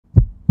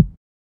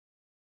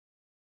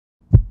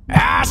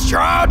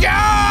Astrodude!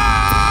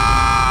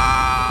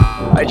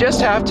 I just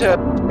have to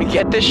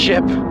get this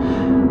ship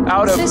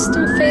out of...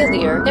 System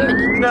failure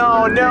imminent. No.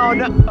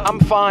 I'm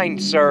fine,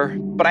 sir.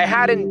 But I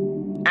had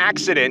an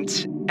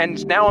accident,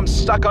 and now I'm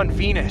stuck on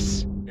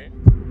Venus.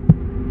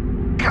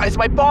 God, is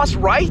my boss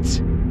right?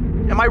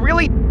 Am I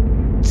really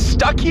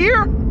stuck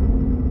here?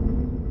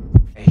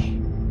 Hey,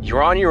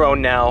 you're on your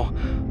own now,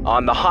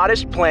 on the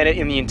hottest planet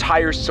in the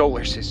entire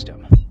solar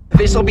system.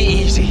 This'll be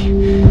easy.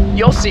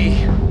 You'll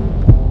see.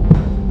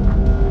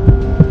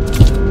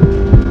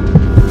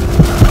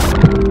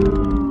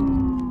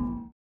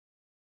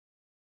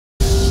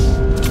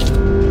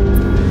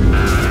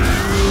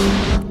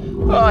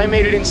 Oh, I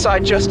made it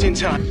inside just in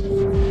time.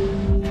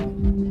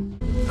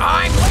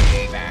 I'm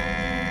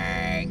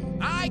leaving!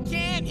 I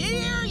can't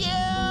hear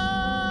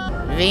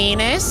you!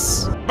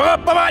 Venus?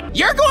 But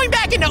You're going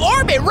back into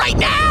orbit right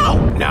now!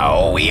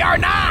 no, we are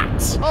not!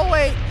 Oh,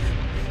 wait.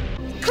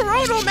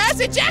 Coronal mass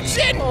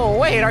ejection! Oh,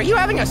 wait, are you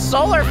having a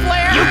solar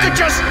flare? You could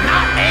just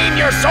not aim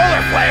your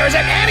solar flares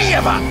at any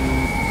of us!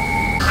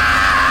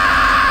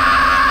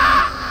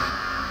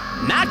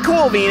 Not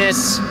cool,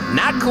 Venus.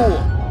 Not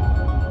cool.